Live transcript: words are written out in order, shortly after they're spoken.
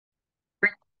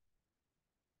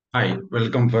Hi,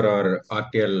 welcome for our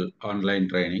RTL online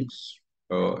trainings.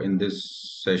 In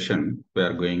this session, we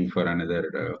are going for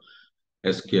another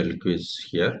SQL quiz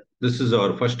here. This is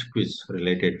our first quiz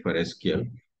related for SQL.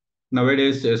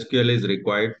 Nowadays, SQL is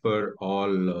required for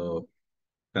all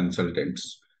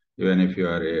consultants, even if you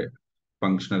are a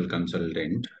functional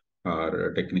consultant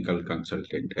or a technical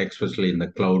consultant, especially in the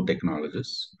cloud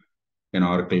technologies. In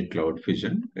Oracle Cloud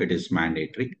Fusion, it is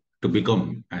mandatory to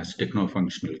become as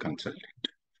techno-functional consultant.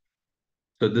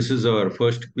 So this is our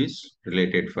first quiz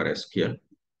related for SQL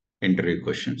interview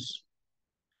questions.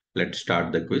 Let's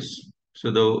start the quiz.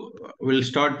 We'll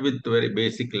start with very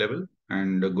basic level,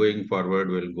 and going forward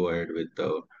we'll go ahead with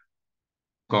the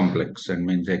complex and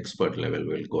means expert level.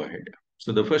 We'll go ahead.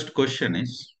 So the first question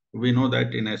is, we know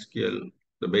that in SQL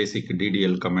the basic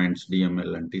DDL commands,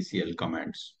 DML and TCL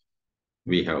commands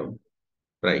we have,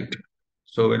 right?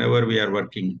 So whenever we are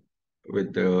working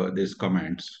with these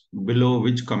commands, below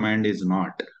which command is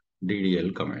not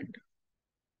DDL command?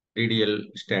 DDL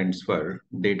stands for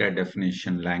data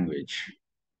definition language.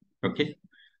 Okay.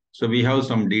 So we have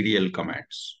some DDL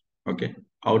commands. Okay.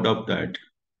 Out of that,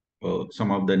 some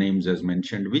of the names as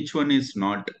mentioned, which one is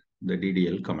not the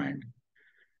DDL command?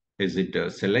 Is it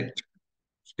a select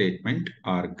statement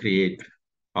or create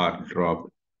or drop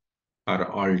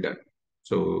or alter?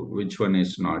 So which one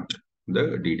is not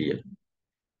the DDL?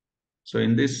 So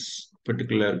in this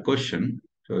particular question,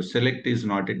 so select is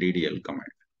not a DDL command.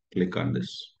 Click on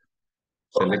this.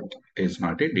 Select is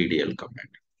not a DDL command.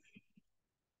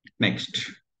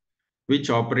 Next, which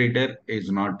operator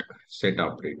is not set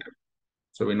operator?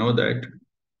 So we know that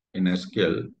in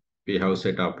SQL, we have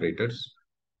set operators,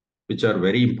 which are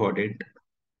very important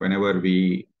whenever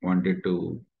we wanted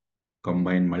to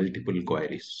combine multiple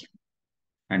queries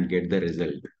and get the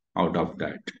result out of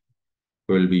that.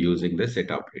 We will be using the set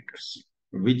operators.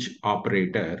 Which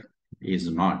operator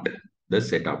is not the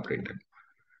set operator?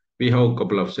 We have a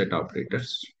couple of set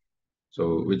operators.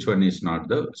 So which one is not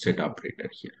the set operator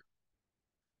here?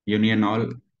 Union all,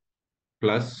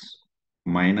 plus,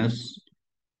 minus,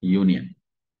 union.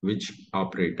 Which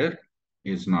operator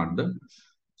is not the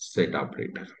set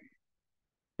operator?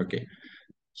 Okay.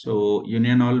 So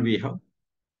union all we have,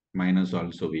 minus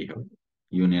also we have,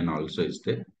 union also is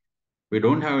there. We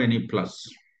don't have any plus.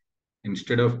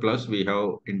 Instead of plus, we have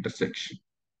intersection.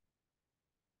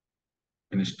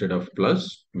 Instead of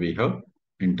plus, we have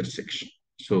intersection.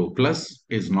 So plus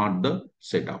is not the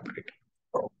set operator.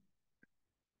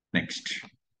 Next.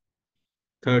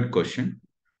 Third question.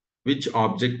 Which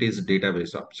object is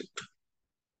database object?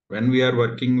 When we are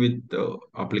working with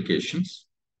applications,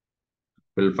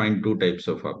 we'll find two types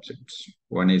of objects.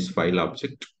 One is file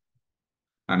object,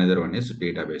 another one is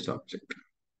database object.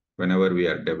 Whenever we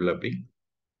are developing,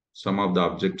 some of the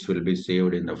objects will be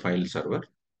saved in the file server,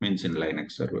 means in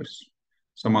Linux servers.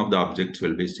 Some of the objects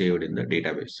will be saved in the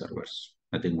database servers,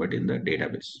 nothing but in the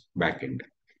database backend.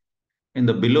 In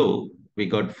the below, we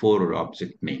got four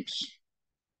object names.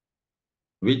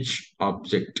 Which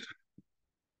object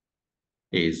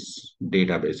is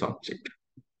database object?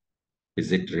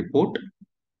 Is it report,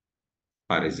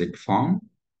 or is it form,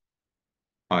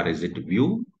 or is it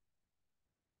view,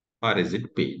 or is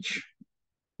it page?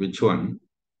 Which one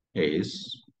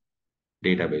is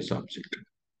database object?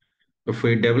 If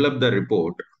we develop the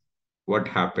report, what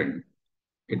happened?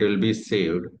 It will be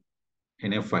saved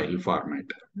in a file format,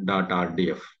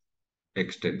 .rdf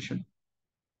extension.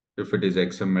 If it is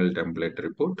XML template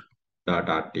report,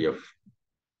 .rtf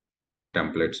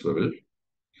templates we will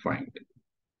find.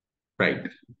 Right.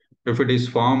 If it is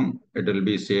form, it will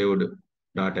be saved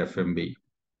 .fmb.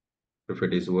 If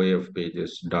it is OF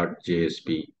pages,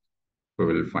 .jsp, we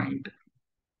will find.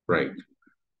 Right.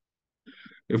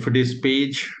 If it is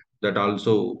page, that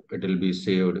also it will be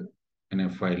saved in a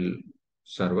file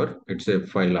server. It's a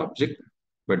file object.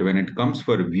 But when it comes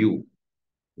for view,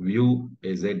 view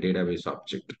is a database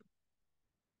object.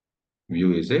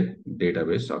 View is a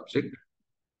database object.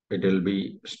 It will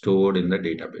be stored in the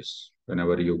database.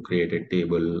 Whenever you create a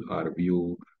table or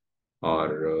view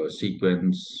or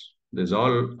sequence, these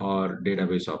all are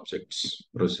database objects,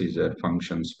 procedure,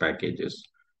 functions, packages.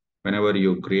 Whenever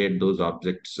you create those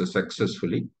objects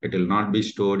successfully, it will not be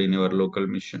stored in your local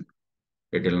machine.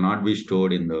 It will not be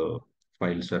stored in the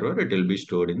file server. It will be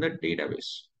stored in the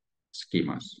database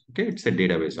schemas. Okay, it's a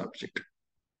database object.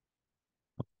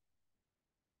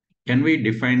 Can we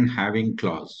define having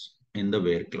clause in the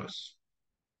where clause?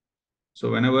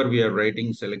 So whenever we are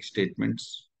writing select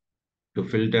statements to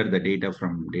filter the data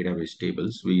from database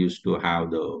tables, we used to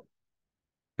have the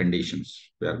conditions.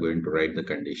 We are going to write the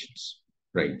conditions,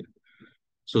 right?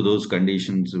 So those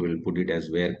conditions will put it as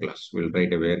where clause. We'll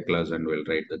write a where clause and we'll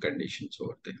write the conditions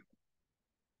over there.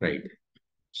 Right.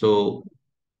 So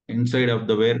inside of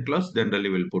the where clause, generally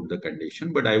we'll put the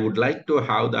condition, but I would like to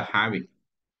have the having.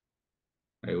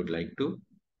 I would like to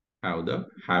have the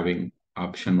having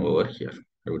option over here.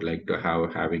 I would like to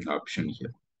have having option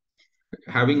here.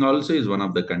 Having also is one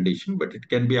of the condition, but it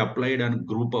can be applied on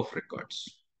group of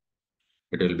records.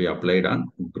 It will be applied on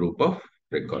group of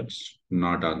records,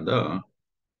 not on the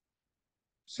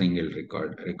single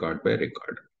record by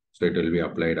record. So it will be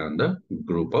applied on the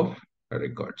group of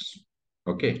records.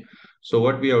 Okay. So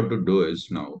what we have to do is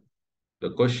now,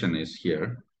 the question is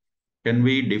here, can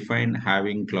we define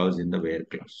having clause in the where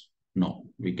clause? No,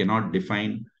 we cannot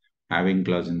define having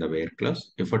clause in the where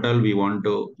clause. If at all we want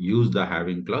to use the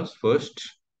having clause, first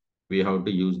we have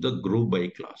to use the group by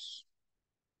clause.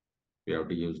 We have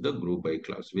to use the group by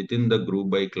clause. Within the group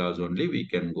by clause only, we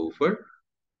can go for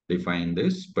define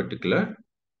this particular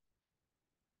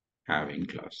having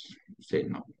clause. Say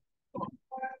no.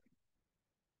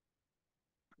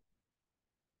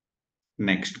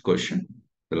 Next question,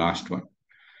 the last one.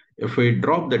 If we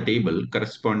drop the table,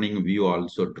 corresponding view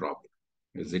also drop.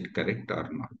 Is it correct or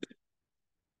not?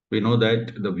 We know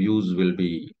that the views will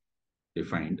be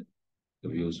defined. The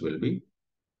views will be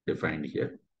defined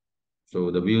here.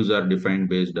 So the views are defined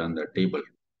based on the table,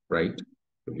 right?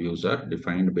 The views are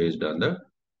defined based on the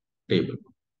table.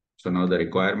 So now the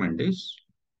requirement is,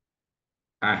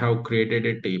 I have created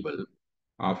a table.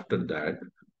 After that,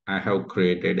 I have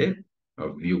created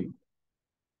a view.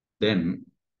 Then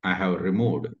I have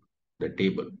removed the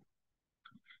table.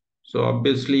 So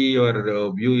obviously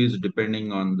your view is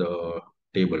depending on the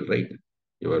table, right?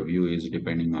 Your view is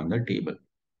depending on the table.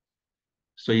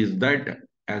 So is that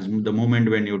as the moment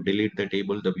when you delete the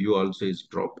table, the view also is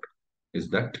dropped? Is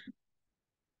that?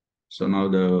 So now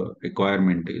the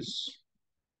requirement is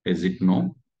it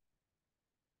no?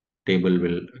 Table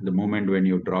will, the moment when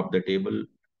you drop the table,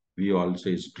 view also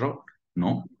is dropped?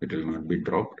 No, it will not be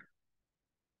dropped.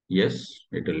 Yes,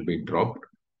 it will be dropped.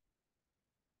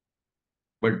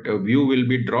 But a view will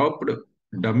be dropped,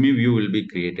 dummy view will be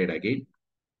created again.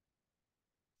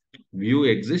 View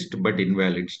exists but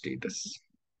invalid status.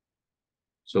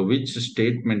 So which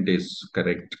statement is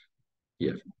correct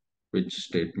here? Which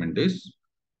statement is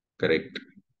correct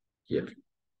here?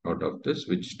 Out of this,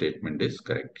 which statement is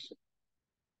correct?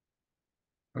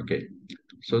 Okay.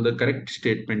 So the correct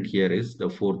statement here is the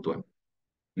fourth one.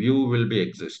 View will be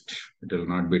exist. It will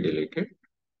not be deleted.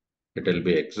 It will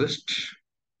be exist.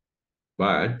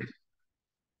 But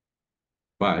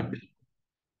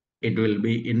it will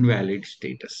be invalid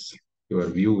status. Your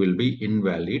view will be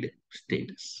invalid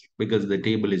status because the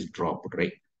table is dropped,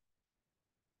 right?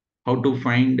 How to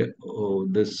find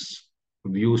this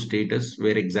view status?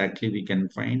 Where exactly we can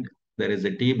find? There is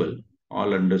a table,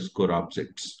 all underscore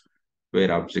objects,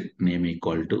 where object name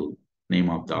equal to name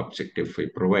of the object. If we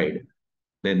provide,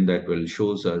 then that will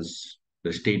shows us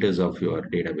the status of your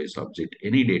database object,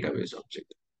 any database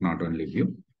object, not only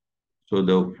view. So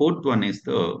the fourth one is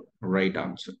the right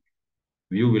answer.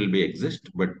 View will be exist,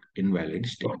 but invalid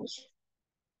status.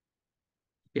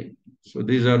 Okay. So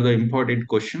these are the important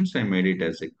questions. I made it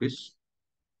as a quiz.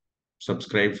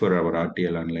 Subscribe for our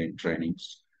RTL online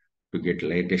trainings to get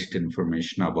latest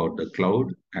information about the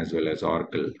cloud as well as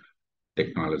Oracle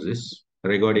technologies.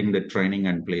 Regarding the training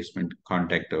and placement,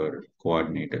 contact our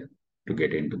coordinator to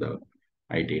get into the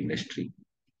IT industry.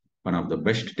 One of the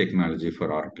best technology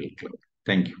for Oracle Cloud.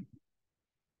 Thank you.